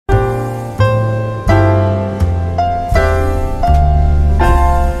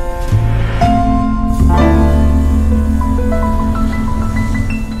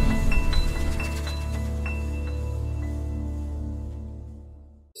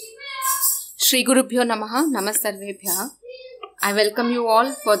Shri Gurubhyo Namaha, Namasarvebhya. I welcome you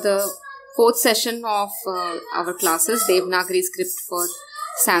all for the fourth session of our classes, Devanagari script for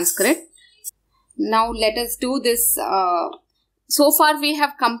Sanskrit. Now let us do this. So far we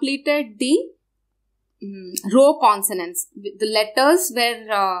have completed the row consonants. The letters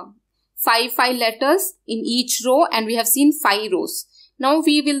were five letters in each row, and we have seen 5 rows. Now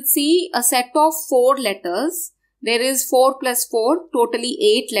we will see a set of 4 letters. There is 4 plus 4, totally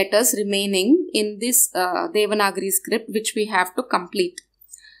 8 letters remaining in this Devanagari script, which we have to complete.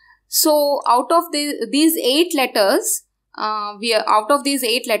 So out of these 8 letters,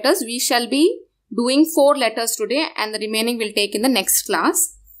 we shall be doing 4 letters today, and the remaining we'll take in the next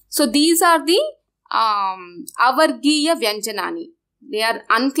class. So these are the Avargiya Vyanjanani. They are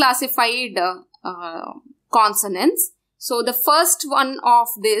unclassified consonants. So the first one of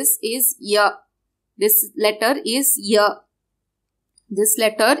this is Ya. This letter is Ya. This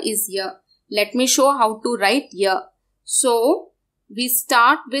letter is Ya. Let me show how to write Ya. So we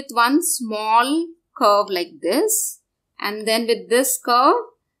start with one small curve like this, and then with this curve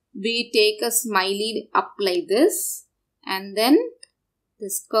we take a smiley up like this, and then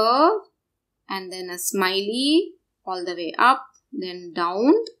this curve, and then a smiley all the way up, then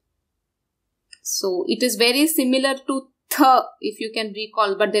down. So it is very similar to Th, if you can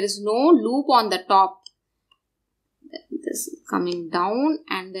recall, but there is no loop on the top. This is coming down,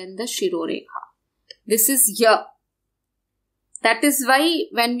 and then the Shirorekha. This is Ya. That is why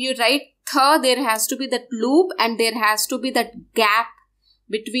when you write Th, there has to be that loop, and there has to be that gap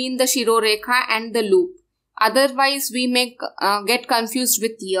between the Shirorekha and the loop. Otherwise, we may get confused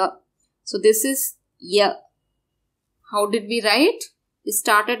with Ya. So this is Ya. How did we write? We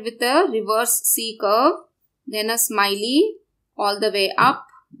started with a reverse C curve, then a smiley all the way up,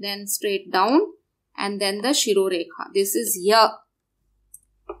 then straight down, and then the Shirorekha. This is Ya.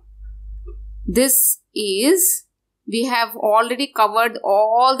 This is, we have already covered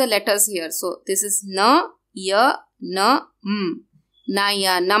all the letters here. So this is Na, Ya, Na, M.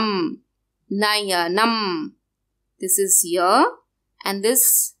 Nayanam, Nayanam. This is Ya, and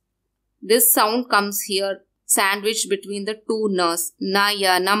this sound comes here, sandwiched between the 2 Nas.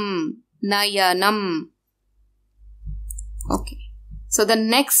 Nayanam, Nayanam. Okay. So the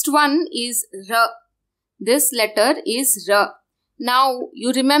next one is Ra. This letter is Ra. Now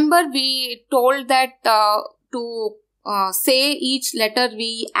you remember we told that to say each letter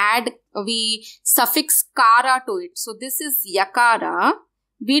we suffix kara to it. So this is Yakara.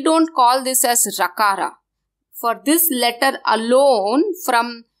 We don't call this as Rakara. For this letter alone,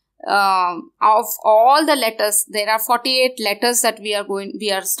 from of all the letters, there are 48 letters that we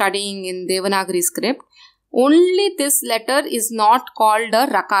are studying in Devanagari script. Only this letter is not called a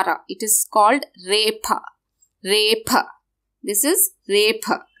Rakara. It is called Repha. Repha. This is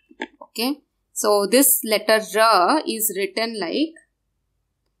Repha. Okay. So this letter Ra is written like,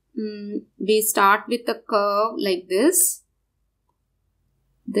 we start with a curve like this,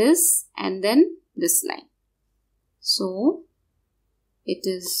 and then this line. So it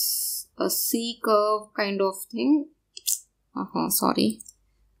is a C curve kind of thing. Sorry.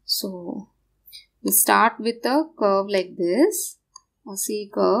 So we start with a curve like this, a C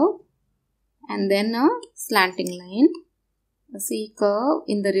curve, and then a slanting line, a C curve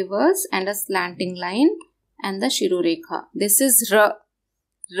in the reverse, and a slanting line, and the Shirorekha. This is Ra.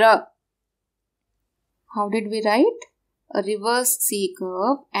 Ra. How did we write? A reverse C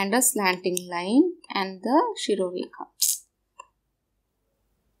curve and a slanting line and the Shirorekha.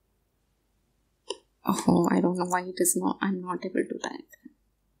 I don't know why it is not, I'm not able to write.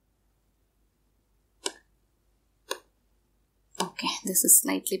 Okay, this is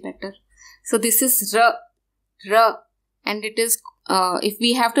slightly better. So this is Ra. Ra. And it is, if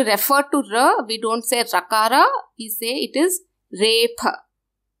we have to refer to Ra, we don't say Rakara, we say it is Repha.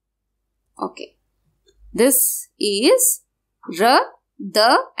 Okay. This is Ra,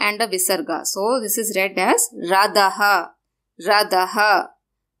 Da, and a Visarga. So this is read as Radaha. Radaha.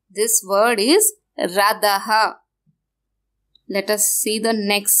 This word is Radaha. Let us see the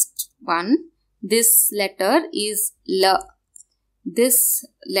next one. This letter is La. This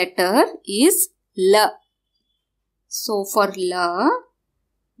letter is La. So for La,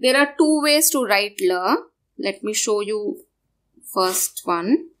 there are 2 ways to write La. Let me show you first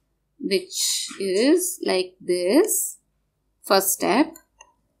one, which is like this. First step.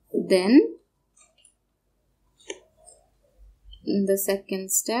 Then in the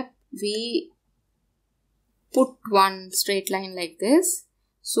second step, we put one straight line like this.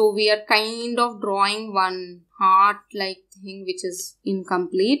 So we are kind of drawing one heart-like thing which is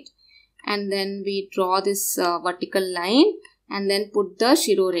incomplete. And then we draw this vertical line and then put the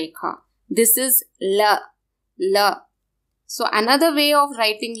Shirorekha. This is la, la. So another way of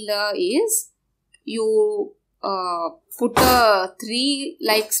writing la is you put a 3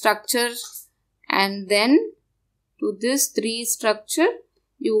 like structure, and then to this 3 structure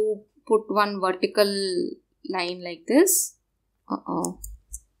you put one vertical line like this.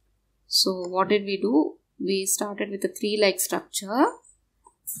 So what did we do? We started with a 3 like structure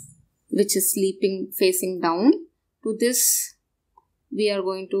which is sleeping facing down. To this we are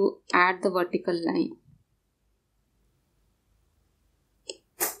going to add the vertical line.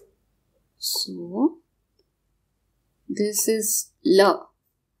 So this is la,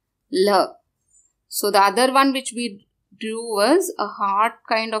 la. So the other one which we drew was a heart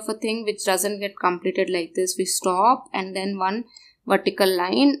kind of a thing which doesn't get completed like this. We stop and then one vertical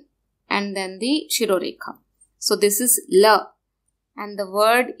line and then the shirorekha. So this is la, and the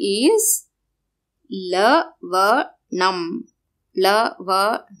word is lavanam.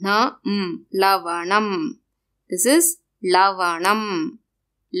 Lavanam. Lavanam. This is lavanam.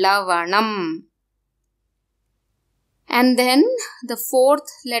 Lavanam. And then the 4th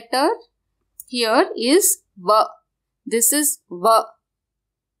letter here is va. This is va.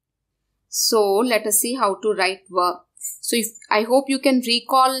 So let us see how to write va. So I hope you can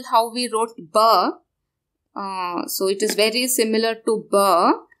recall how we wrote ba. So it is very similar to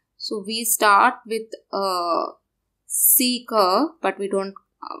ba. So we start with C curve, but we don't,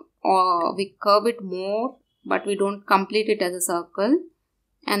 we curve it more, but we don't complete it as a circle.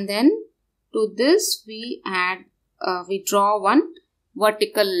 And then to this we add, we draw one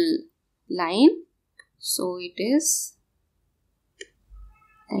vertical line. So it is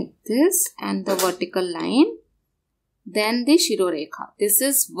like this, and the vertical line. Then the shirorekha. This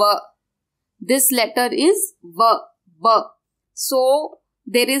is va. This letter is va, va. So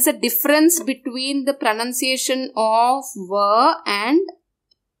there is a difference between the pronunciation of va and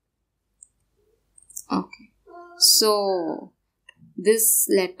okay. So this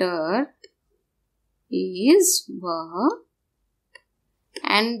letter is va,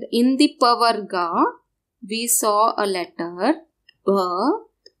 and in the pavarga we saw a letter ba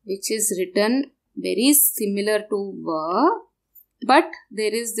which is written very similar to va, but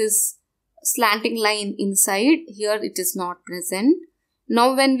there is this slanting line inside. Here it is not present.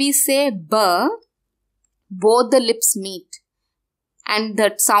 Now when we say ba, both the lips meet and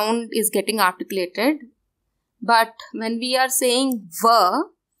that sound is getting articulated. But when we are saying va,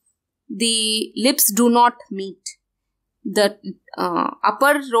 the lips do not meet. The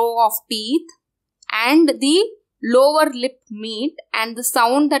upper row of teeth and the lower lip meet, and the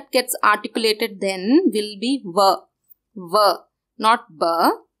sound that gets articulated then will be va. Va, not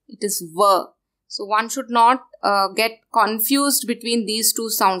ba. It is va. So one should not get confused between these two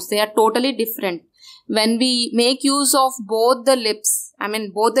sounds. They are totally different. When we make use of both the lips,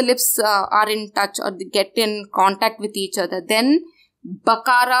 both the lips are in touch or they get in contact with each other, then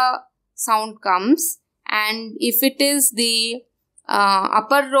bakara sound comes. And if it is the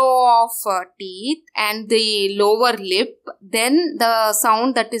upper row of teeth and the lower lip, then the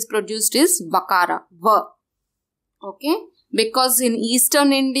sound that is produced is bakara, va. Okay, because in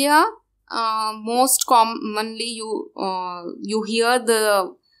Eastern India, most commonly you hear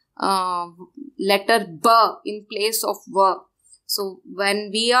the letter ba in place of va. So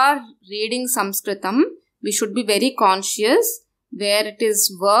when we are reading Sanskritam, we should be very conscious where it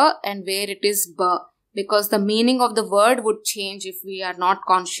is va and where it is ba, because the meaning of the word would change if we are not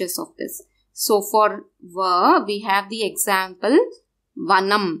conscious of this. So for va, we have the example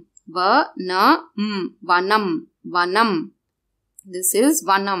vanam. Va, na, vanam. Vanam. This is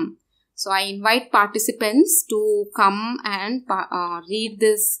vanam. So I invite participants to come and read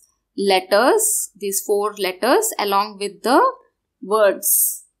these letters, these 4 letters along with the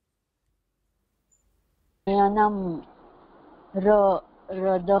words. Yanam, ra,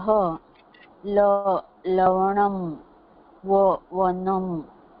 radah, la, lavanam, va, vanam.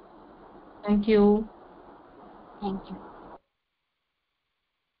 Thank you. Thank you.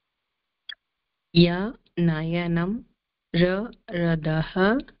 Ya, nayanam, ra,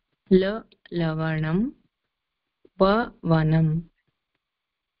 radah, la, lavanam, va, vanam.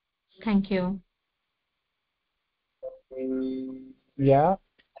 Thank you. Ya,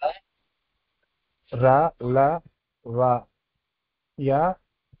 ra, la, va. Ya,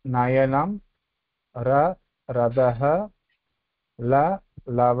 nayanam, ra, radah, la,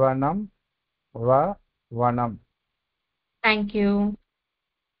 lavanam, va, vanam. Thank you.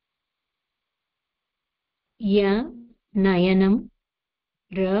 Ya, nayanam,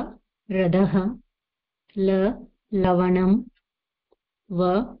 ra, radah, la, lavanam,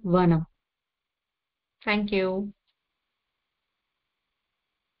 va, vanam. Thank you.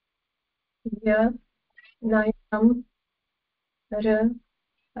 य नयनं र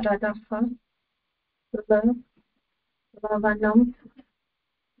रदः ल लवणं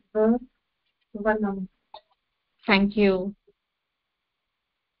व वनं. Thank you.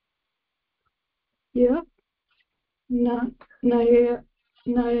 य न नय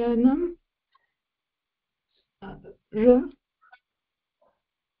नयनं र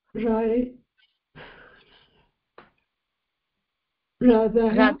राय रदः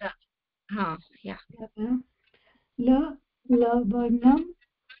Rada. Yeah. ल लवणं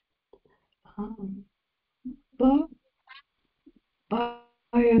व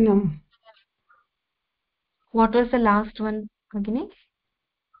वायनं. What was the last one, Agni?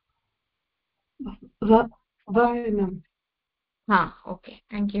 Vayanam. Okay.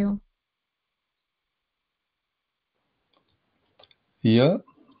 Thank you. य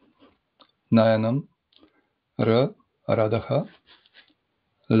नयनं र रदः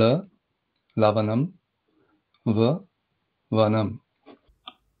ल लवणं व वनं.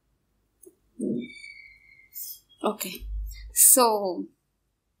 Okay. So,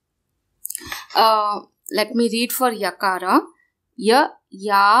 let me read for yakara. Ya,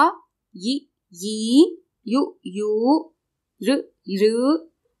 ya, yi, yi, yu, yu, r,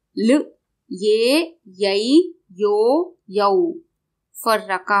 l, ye, yai, yo, yau. For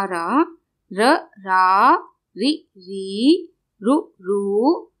rakara, r, ra, ri, ru,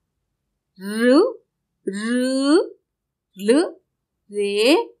 r, l,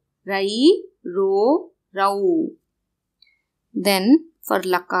 re, rai, ro, rau. Then for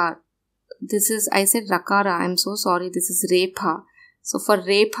lakar, this is, I said rakara, I'm so sorry, this is repha. So for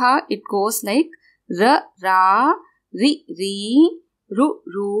repha, it goes like r, ra, ri, ru,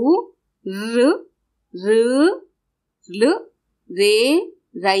 r, l, re,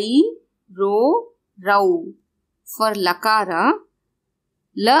 rai, ro, rau. For lakara,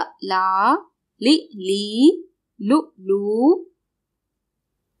 la, li, lu,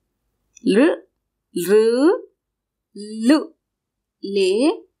 r, l,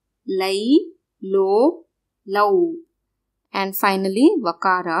 le, lai, lo, lau. And finally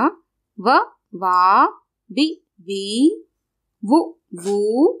vakara, va, vi, vu,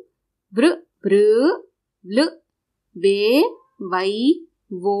 br, l, ve, vai,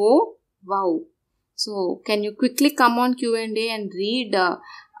 vo, vau. So can you quickly come on Q&A and read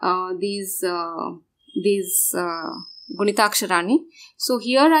these Gunitaksharani? So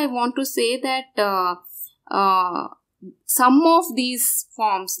here I want to say that some of these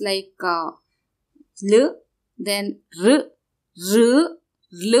forms like l, then r,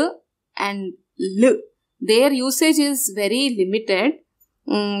 l, and l, their usage is very limited.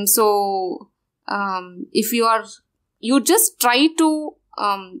 So if you just try to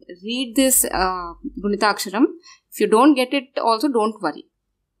read this Gunitaksharam. If you don't get it also, don't worry.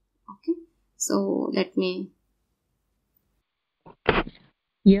 Okay. So let me.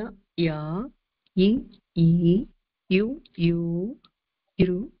 Ya, ya, yi, yu,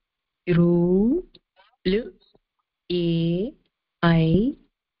 ru, l, e, I,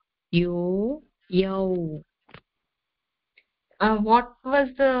 yo, yau. What was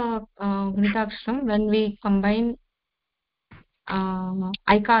the Gunitaksharam when we combine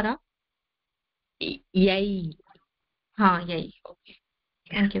Aikara? Yai. Yai. Okay.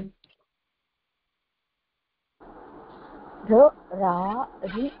 Thank you. R, ra,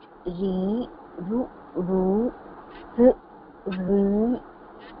 ri, ru, r,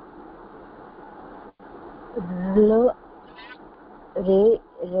 l, re,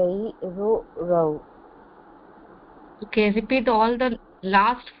 rai, ro, rau. Okay, repeat all the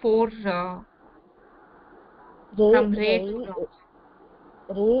last four Re, from re to rau.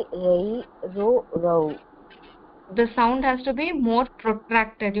 Re, rai, ro, rau. The sound has to be more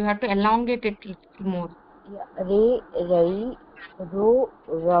protracted. You have to elongate it little more. Yeah, re, rai, ro,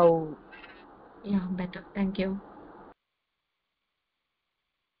 rau. Yeah, better. Thank you.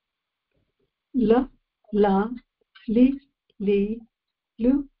 La, li,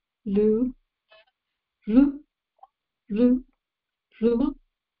 lu, ru,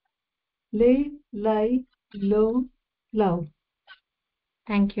 le, lai, lo, lau.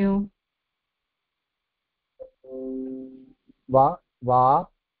 Thank you. va,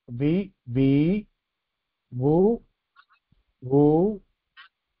 vi, vu,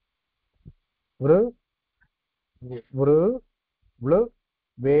 vr, vl,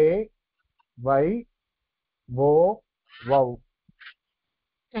 ve, vai, vo, vau.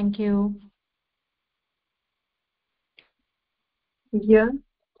 Thank you. Ya,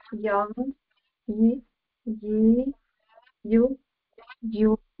 yi, yu,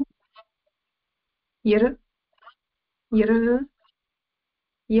 yir,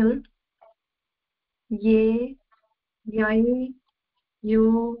 il, Ye, Yai,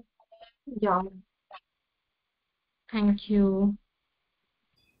 Yo, Yao. Thank you.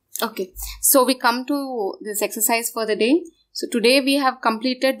 Okay, so we come to this exercise for the day. So today we have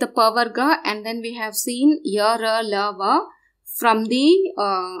completed the Pavarga and then we have seen Ya, Ra, La, Va from the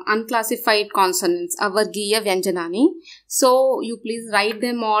unclassified consonants, Avargiya Vyanjanani. So you please write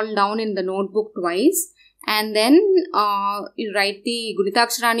them all down in the notebook twice and then you write the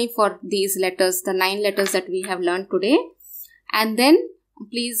Gunitaksharani for these letters, the 9 letters that we have learned today. And then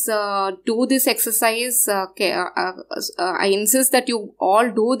please do this exercise. I insist that you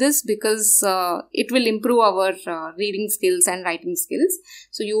all do this because it will improve our reading skills and writing skills.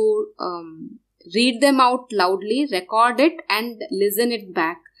 So you read them out loudly, record it and listen it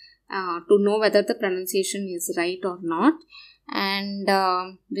back to know whether the pronunciation is right or not. And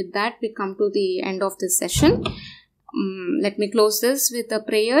with that we come to the end of this session. Let me close this with a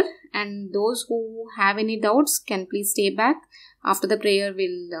prayer, and those who have any doubts can please stay back. After the prayer,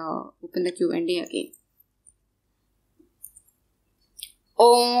 we'll open the Q&A again.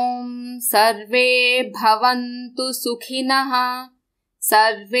 Om Sarve Bhavantu Sukhinah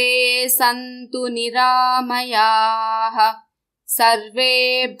Sarve Santu Niramayaah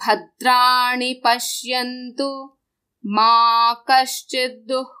Sarve Bhadrani Pashyantu Ma Kaschid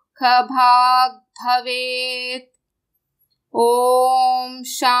Dukkha Bhag Bhavet. Om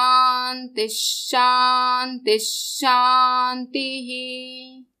Shanti Shanti Shanti.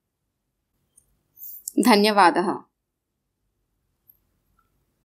 Dhanyavadaha.